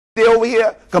They over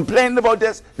here complaining about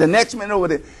this, the next minute over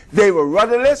there. They were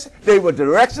rudderless, they were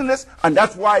directionless, and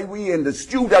that's why we in the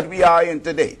stew that we are in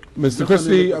today. Mr.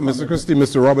 Christie,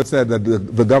 Mr. Roberts said that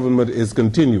the government is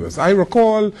continuous. I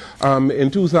recall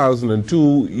in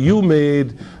 2002 you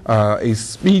made a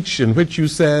speech in which you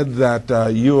said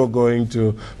that you are going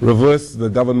to reverse the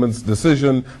government's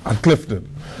decision at Clifton.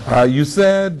 You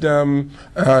said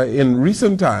in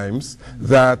recent times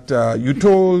that you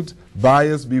told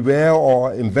buyers beware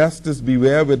or investors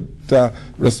beware with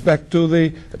respect to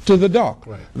the dock,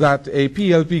 right, that a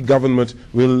PLP government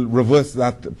will reverse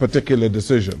that particular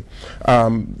decision.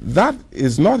 That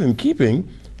is not in keeping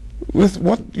with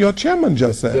what your chairman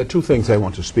just said. There are two things I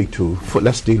want to speak to.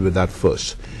 Let's deal with that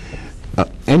first.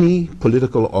 Any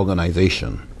political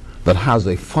organization that has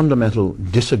a fundamental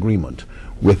disagreement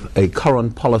with a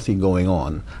current policy going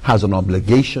on has an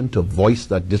obligation to voice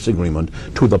that disagreement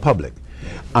to the public,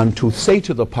 and to say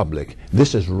to the public,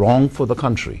 this is wrong for the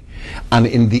country, and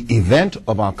in the event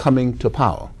of our coming to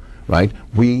power, right,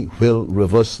 we will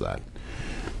reverse that.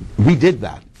 We did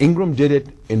that. Ingram did it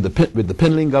with the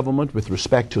Pinling government with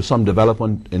respect to some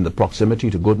development in the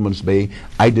proximity to Goodman's Bay.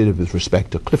 I did it with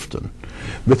respect to Clifton.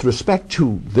 With respect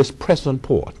to this present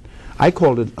port, I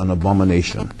called it an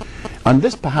abomination. And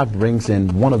this perhaps brings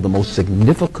in one of the most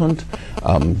significant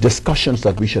discussions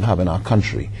that we should have in our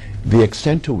country, the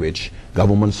extent to which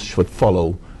governments should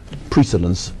follow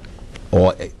precedents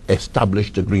or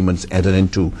established agreements entered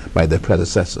into by their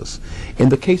predecessors. In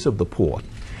the case of the port,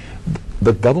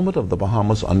 the government of the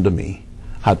Bahamas under me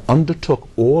had undertook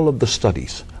all of the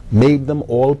studies, made them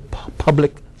all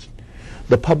public.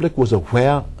 The public was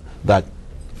aware that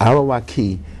Arawak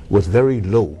Key was very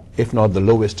low, if not the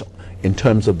lowest, in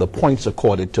terms of the points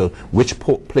accorded to which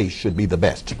place should be the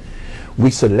best. We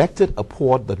selected a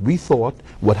port that we thought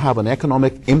would have an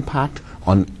economic impact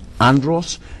on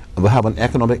Andros, would have an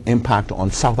economic impact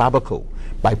on South Abaco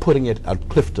by putting it at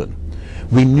Clifton.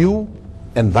 We knew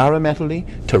environmentally,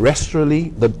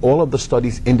 terrestrially, that all of the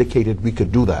studies indicated we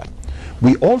could do that.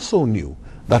 We also knew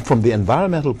that from the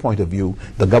environmental point of view,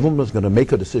 the government was going to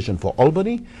make a decision for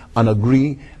Albany and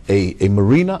agree a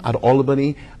marina at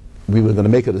Albany. We were going to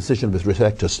make a decision with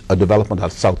respect to a development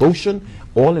at South Ocean,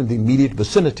 all in the immediate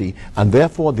vicinity, and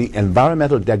therefore the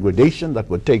environmental degradation that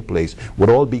would take place would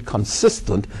all be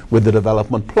consistent with the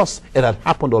development. Plus, it had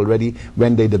happened already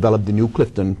when they developed the new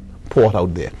Clifton port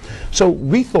out there. So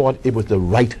we thought it was the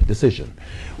right decision.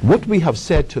 What we have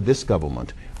said to this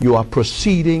government, you are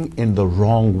proceeding in the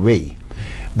wrong way.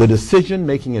 The decision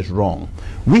making is wrong.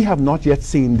 We have not yet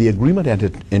seen the agreement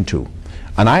entered into,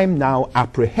 and I am now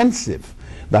apprehensive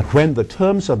that when the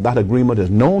terms of that agreement is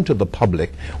known to the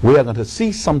public, we are going to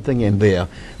see something in there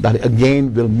that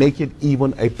again will make it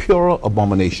even a purer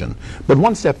abomination. But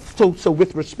one step, so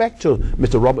with respect to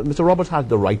Mr. Roberts has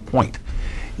the right point.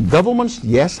 Governments,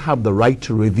 yes, have the right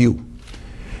to review.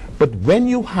 But when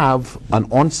you have an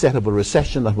onset of a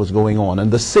recession that was going on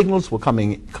and the signals were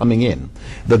coming in,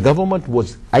 the government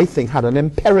was, I think, had an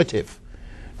imperative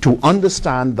to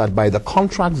understand that by the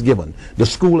contracts given, the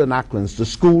school in Acklands, the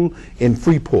school in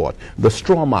Freeport, the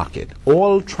straw market,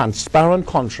 all transparent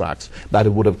contracts, that it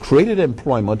would have created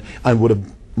employment and would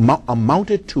have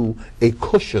amounted to a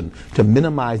cushion to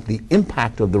minimize the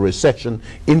impact of the recession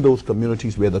in those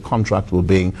communities where the contracts were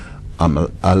being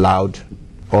allowed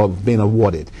or being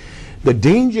awarded. The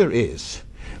danger is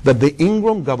that the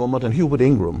Ingram government and Hubert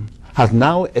Ingram has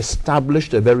now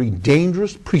established a very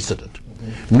dangerous precedent.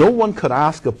 No one could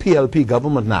ask a PLP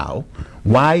government now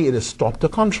why it has stopped a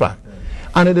contract.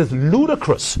 And it is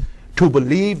ludicrous to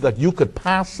believe that you could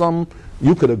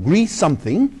you could agree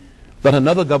something that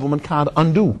another government can't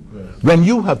undo. Yes. When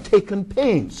you have taken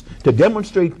pains to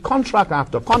demonstrate contract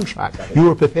after contract,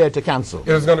 you are prepared to cancel. It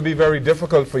is going to be very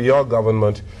difficult for your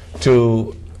government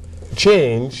to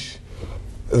change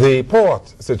the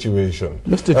port situation.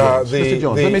 Mr.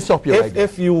 Jones, let me stop you right there.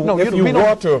 If you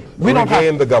want to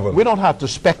regain the government. We don't have to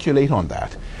speculate on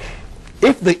that.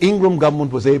 If the Ingram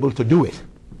government was able to do it,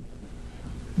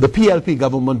 the PLP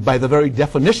government, by the very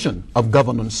definition of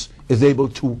governance, is able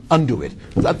to undo it.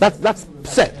 That's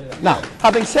said. Now,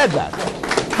 having said that,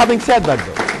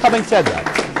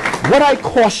 what I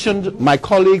cautioned my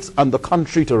colleagues and the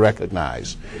country to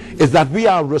recognize is that we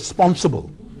are responsible,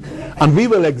 and we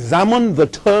will examine the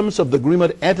terms of the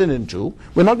agreement entered into.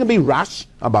 We're not going to be rash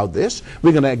about this.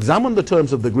 We're going to examine the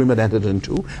terms of the agreement entered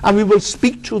into, and we will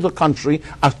speak to the country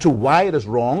as to why it is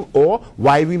wrong or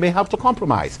why we may have to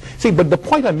compromise. See, but the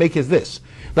point I make is this,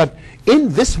 that in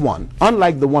this one,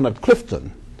 unlike the one at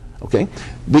Clifton, okay,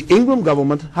 the Ingram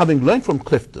government, having learned from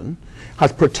Clifton,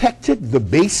 has protected the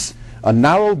base a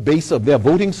narrow base of their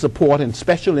voting support and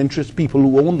special interest people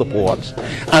who own the ports,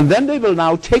 and then they will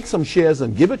now take some shares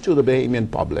and give it to the Bahamian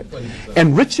public,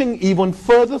 enriching even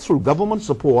further through government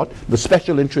support the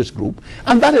special interest group,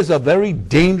 and that is a very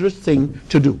dangerous thing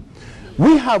to do.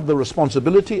 We have the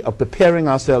responsibility of preparing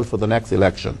ourselves for the next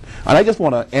election. And I just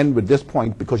want to end with this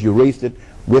point because you raised it.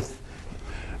 With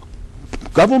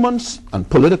governments and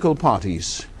political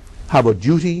parties have a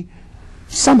duty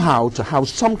somehow to have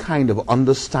some kind of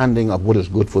understanding of what is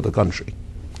good for the country.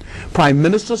 Prime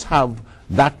ministers have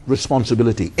that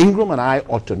responsibility. Ingram and I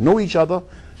ought to know each other,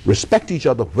 respect each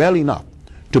other well enough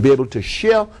to be able to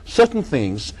share certain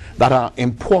things that are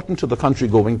important to the country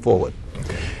going forward.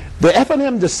 The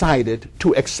F&M decided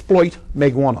to exploit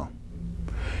Megwana.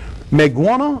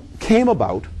 Megwana came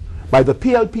about by the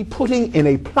PLP putting in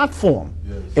a platform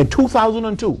in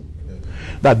 2002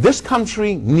 that this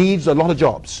country needs a lot of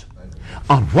jobs.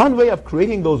 And one way of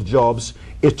creating those jobs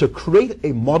is to create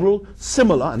a model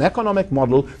similar, an economic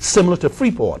model similar to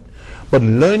Freeport, but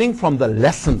learning from the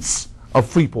lessons of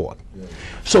Freeport.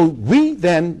 So we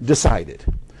then decided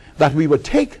that we would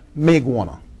take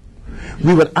Megwana.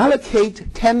 We would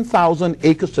allocate 10,000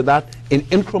 acres to that in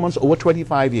increments over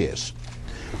 25 years.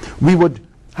 We would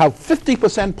have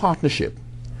 50% partnership.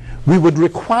 We would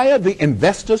require the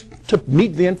investors to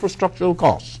meet the infrastructural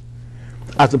costs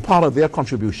as a part of their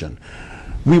contribution.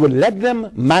 We would let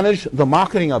them manage the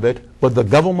marketing of it, but the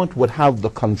government would have the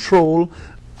control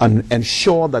and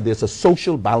ensure that there's a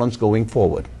social balance going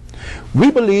forward.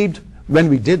 We believed when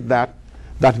we did that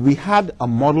we had a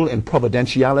model in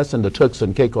Providenciales and the Turks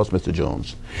and Caicos, Mr.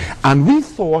 Jones. And we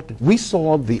saw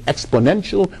the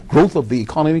exponential growth of the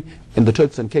economy in the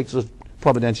Turks and Caicos,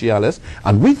 Providenciales,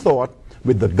 and we thought,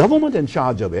 with the government in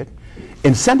charge of it,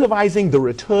 incentivizing the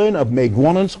return of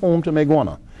Meguanans home to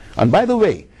Megwana. And by the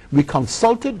way, we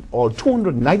consulted all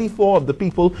 294 of the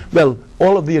people, well,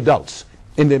 all of the adults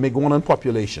in the Meguanan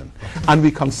population. And we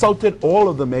consulted all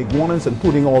of the Meguanans,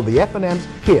 including all the F&Ms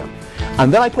here.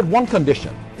 And then I put one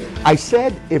condition. I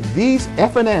said if these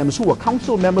F&Ms, who were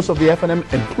council members of the F&M,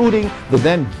 including the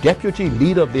then deputy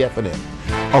leader of the F&M,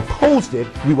 opposed it,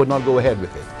 we would not go ahead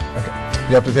with it. Okay.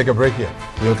 You have to take a break here.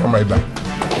 We'll come right back.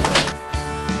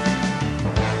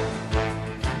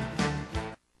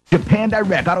 Japan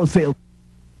Direct Auto Sales.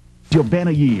 Your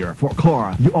banner year for a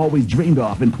car you always dreamed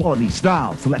of in quality,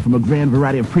 style. Select from a grand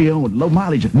variety of pre-owned,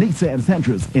 low-mileage Nissan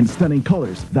Sentras in stunning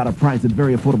colors that are priced at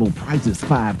very affordable prices,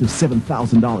 $5,000 to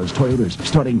 $7,000. Toyotas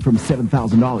starting from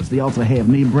 $7,000. They also have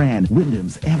name brand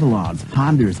Wyndhams, Avalons,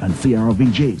 Hondas, and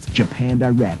CRV Jeeps. Japan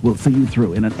Direct will see you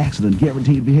through in an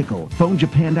accident-guaranteed vehicle. Phone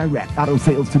Japan Direct Auto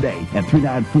Sales today at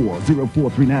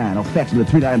 394-0439 or fax it to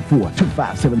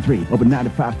 394-2573. Open 9 to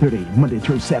 5:30 Monday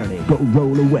through Saturday. Go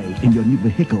roll away in your new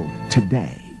vehicle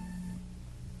today.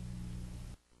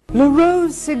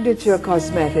 LaRose Signature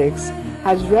Cosmetics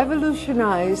has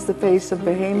revolutionized the face of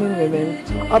Bahamian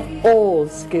women of all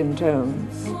skin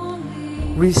tones,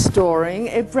 restoring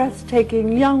a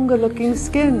breathtaking, younger-looking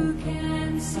skin,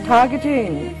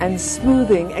 targeting and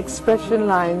smoothing expression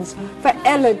lines for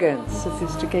elegance,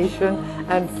 sophistication,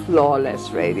 and flawless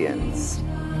radiance,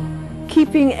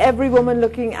 keeping every woman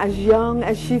looking as young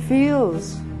as she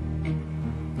feels.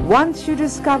 Once you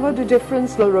discover the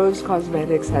difference LaRose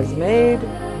Cosmetics has made,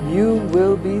 you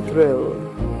will be thrilled.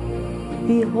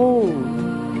 Behold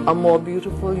a more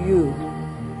beautiful you,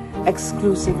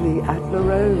 exclusively at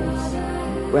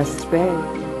LaRose, West Bay.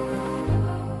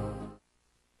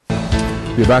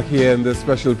 We're back here in this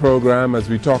special program as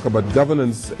we talk about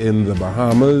governance in the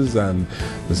Bahamas, and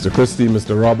Mr. Christie,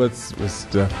 Mr. Roberts,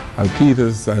 Mr.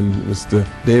 Alketis, and Mr.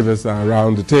 Davis are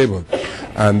around the table.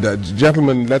 And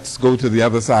gentlemen, let's go to the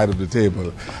other side of the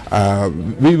table.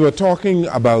 We were talking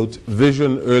about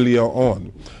vision earlier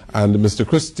on, and Mr.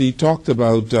 Christie talked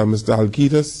about, Mr.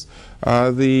 Alketis,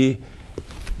 the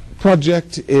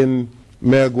project in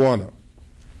Meguana.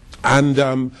 And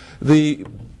the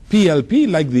PLP,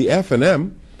 like the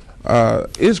F&M,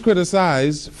 is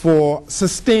criticized for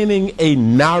sustaining a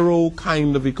narrow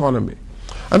kind of economy.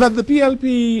 And that the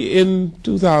PLP in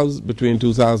between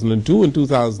 2002 and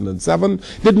 2007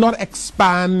 did not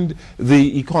expand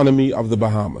the economy of the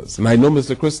Bahamas. And I know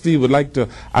Mr. Christie would like to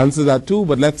answer that too,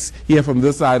 but let's hear from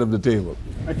this side of the table.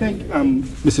 I think,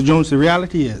 Mr. Jones, the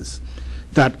reality is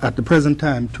that at the present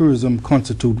time, tourism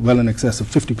constitutes well in excess of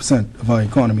 50% of our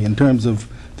economy in terms of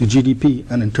the GDP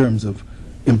and in terms of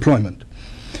employment.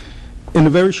 In the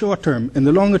very short term, in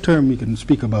the longer term, we can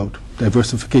speak about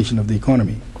diversification of the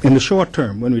economy. In the short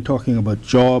term, when we're talking about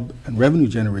job and revenue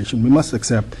generation, we must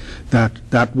accept that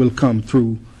that will come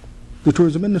through the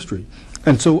tourism industry.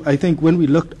 And so I think when we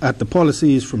looked at the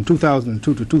policies from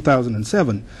 2002 to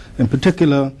 2007, in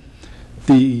particular,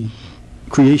 the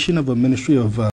creation of a Ministry of